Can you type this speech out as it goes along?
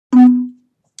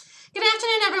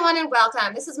everyone and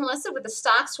welcome. This is Melissa with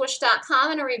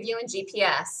thestockswoosh.com and a review in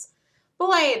GPS.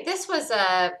 Boy, this was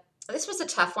a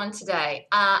tough one today.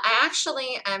 I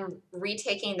actually am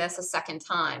retaking this a second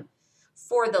time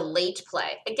for the late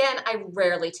play. Again, I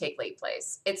rarely take late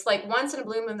plays. It's like once in a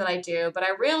blue moon that I do, but I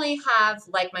really have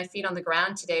like my feet on the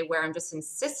ground today where I'm just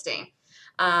insisting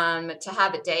to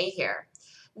have a day here.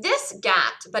 This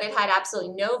gapped, but it had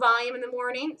absolutely no volume in the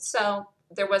morning, so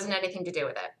there wasn't anything to do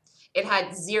with it. It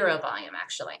had zero volume,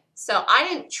 actually. So I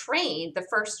didn't trade the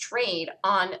first trade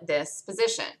on this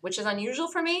position, which is unusual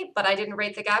for me, but I didn't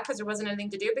rate the gap because there wasn't anything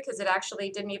to do because it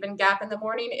actually didn't even gap in the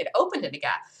morning. It opened in a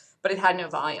gap, but it had no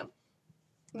volume.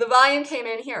 The volume came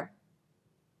in here,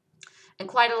 and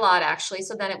quite a lot, actually,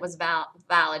 so then it was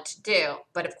valid to do.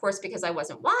 But, of course, because I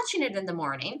wasn't watching it in the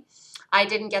morning, I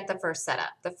didn't get the first setup.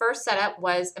 The first setup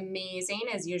was amazing,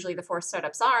 as usually the first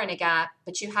setups are in a gap,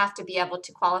 but you have to be able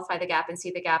to qualify the gap and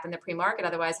see the gap in the pre-market.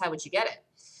 Otherwise, how would you get it?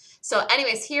 So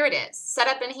anyways, here it is.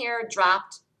 Setup in here,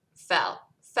 dropped, fell.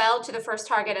 Fell to the first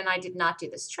target, and I did not do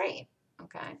this trade,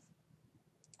 okay?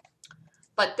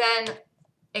 But then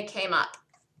it came up.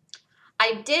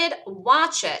 I did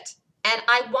watch it, and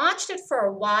I watched it for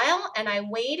a while, and I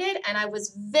waited, and I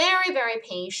was very, very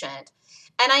patient.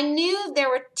 And I knew there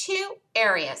were two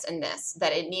areas in this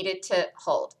that it needed to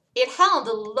hold. It held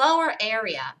the lower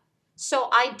area, so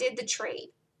I did the trade.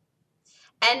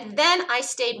 And then I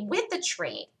stayed with the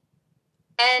trade,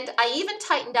 and I even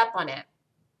tightened up on it.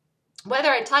 Whether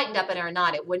I tightened up on it or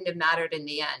not, it wouldn't have mattered in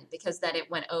the end because then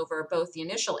it went over both the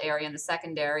initial area and the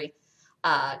secondary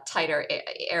tighter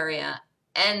area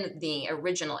and the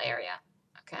original area,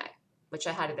 okay, which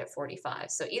I had it at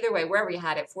 45. So either way, wherever you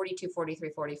had it, 42, 43,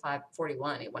 45,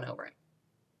 41, it went over it.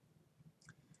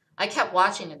 I kept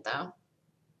watching it, though.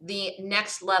 The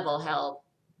next level held,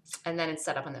 and then it's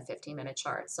set up on the 15-minute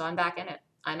chart. So I'm back in it.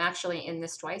 I'm actually in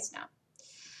this twice now.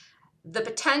 The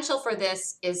potential for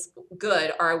this is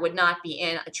good, or I would not be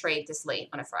in a trade this late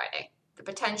on a Friday. The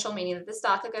potential meaning that the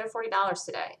stock could go to $40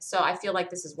 today. So I feel like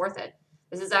this is worth it.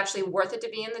 This is actually worth it to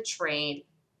be in the trade,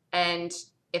 and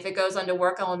if it goes under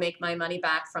work, I will make my money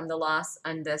back from the loss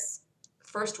on this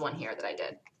first one here that I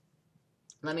did.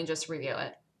 Let me just review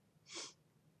it.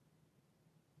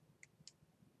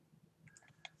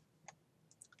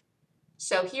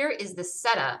 So here is the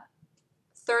setup,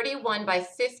 31 by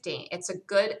 50. It's a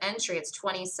good entry. It's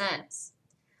 20 cents.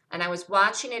 And I was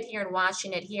watching it here and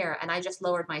watching it here, and I just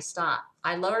lowered my stop.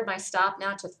 I lowered my stop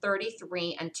now to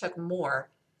 33 and took more.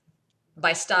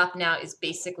 My stop now is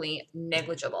basically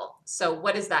negligible. So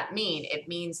what does that mean? It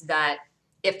means that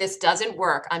if this doesn't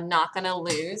work, I'm not going to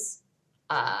lose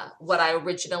what I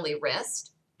originally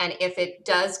risked. And if it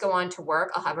does go on to work,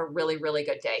 I'll have a really, really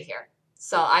good day here.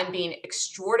 So I'm being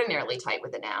extraordinarily tight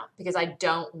with it now because I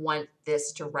don't want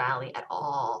this to rally at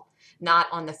all. Not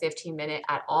on the 15-minute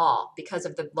at all because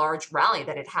of the large rally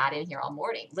that it had in here all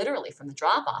morning. Literally from the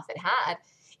drop-off it had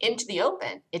into the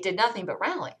open. It did nothing but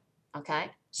rally,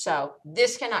 okay? So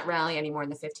this cannot rally anymore in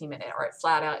the 15-minute or it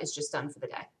flat out is just done for the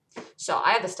day. So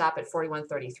I have to stop at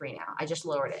 41.33 now. I just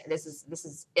lowered it. This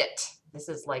is it. This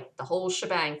is like the whole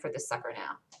shebang for this sucker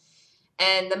now.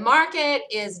 And the market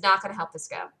is not going to help this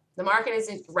go. The market is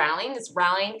rallying. It's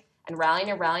rallying and rallying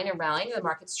and rallying and rallying. The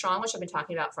market's strong, which I've been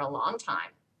talking about for a long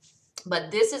time.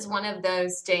 But this is one of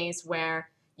those days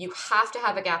where you have to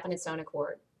have a gap in its own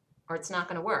accord, or it's not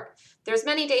going to work. There's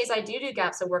many days I do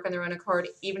gaps that work on their own accord.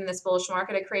 Even in this bullish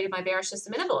market, I created my bearish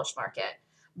system in a bullish market.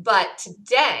 But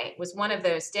today was one of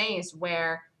those days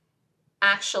where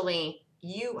actually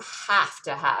you have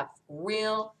to have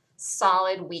real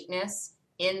solid weakness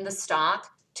in the stock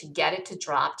to get it to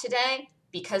drop today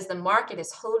because the market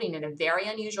is holding in a very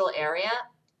unusual area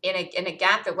in a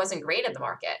gap that wasn't great in the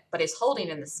market, but is holding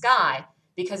in the sky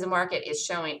because the market is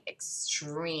showing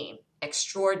extreme,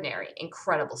 extraordinary,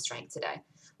 incredible strength today,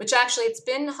 which actually it's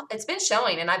been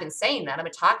showing, and I've been saying that, I've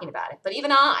been talking about it, but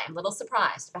even I'm a little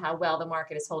surprised about how well the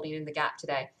market is holding in the gap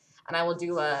today, and I will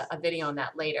do a video on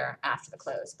that later after the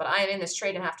close, but I am in this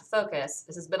trade and have to focus.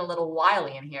 This has been a little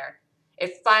wily in here.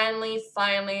 It finally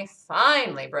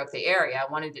broke the area.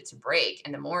 I wanted it to break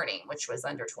in the morning, which was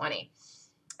under 20,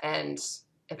 and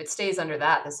if it stays under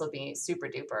that, this will be super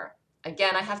duper.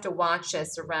 Again, I have to watch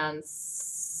this around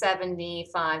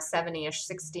 75, 70-ish,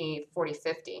 60, 40,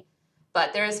 50.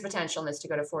 But there is potential in this to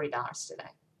go to $40 today.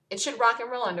 It should rock and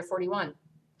roll under 41.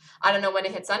 I don't know when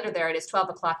it hits under there. It is 12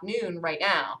 o'clock noon right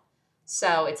now.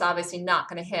 So it's obviously not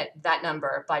going to hit that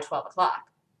number by 12 o'clock.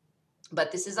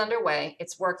 But this is underway.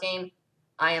 It's working.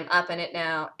 I am up in it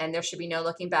now, and there should be no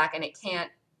looking back, and it can't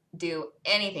do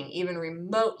anything, even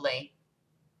remotely,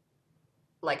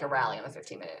 like a rally on the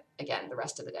 15-minute, again, the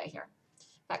rest of the day here.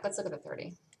 In fact, let's look at the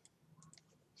 30.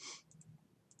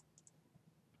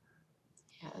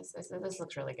 This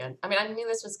looks really good. I mean, I knew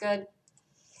this was good.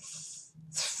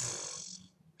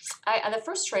 The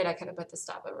first trade, I could have put the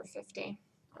stop over 50.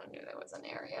 I knew there was an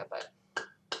area, but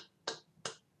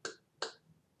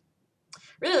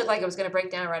really looked like it was going to break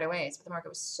down right away. But the market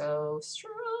was so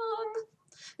strong.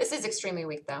 This is extremely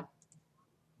weak, though.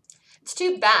 It's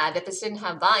too bad that this didn't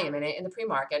have volume in it in the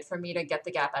pre-market for me to get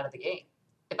the gap out of the gate.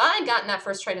 If I had gotten that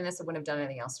first trade in this, I wouldn't have done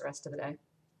anything else the rest of the day.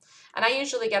 And I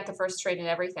usually get the first trade in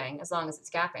everything as long as it's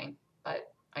gapping,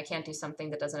 but I can't do something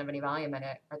that doesn't have any volume in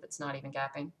it or that's not even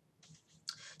gapping.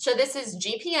 So this is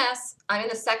GPS. I'm in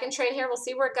the second trade here. We'll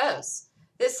see where it goes.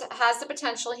 This has the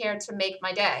potential here to make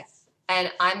my day.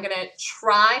 And I'm going to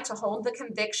try to hold the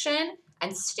conviction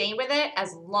and stay with it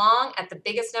as long at the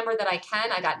biggest number that I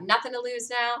can. I got nothing to lose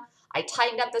now. I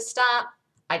tightened up the stop.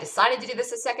 I decided to do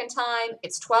this a second time.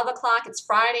 It's 12 o'clock. It's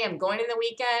Friday. I'm going in the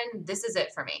weekend. This is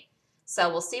it for me. So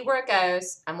we'll see where it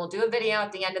goes, and we'll do a video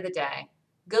at the end of the day.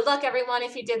 Good luck, everyone,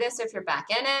 if you did this, if you're back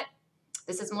in it.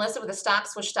 This is Melissa with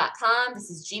thestockswoosh.com. This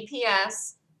is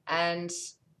GPS, and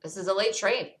this is a late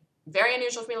trade. Very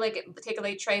unusual for me to take a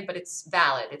late trade, but it's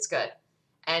valid. It's good.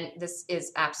 And this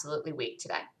is absolutely weak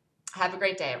today. Have a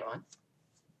great day, everyone.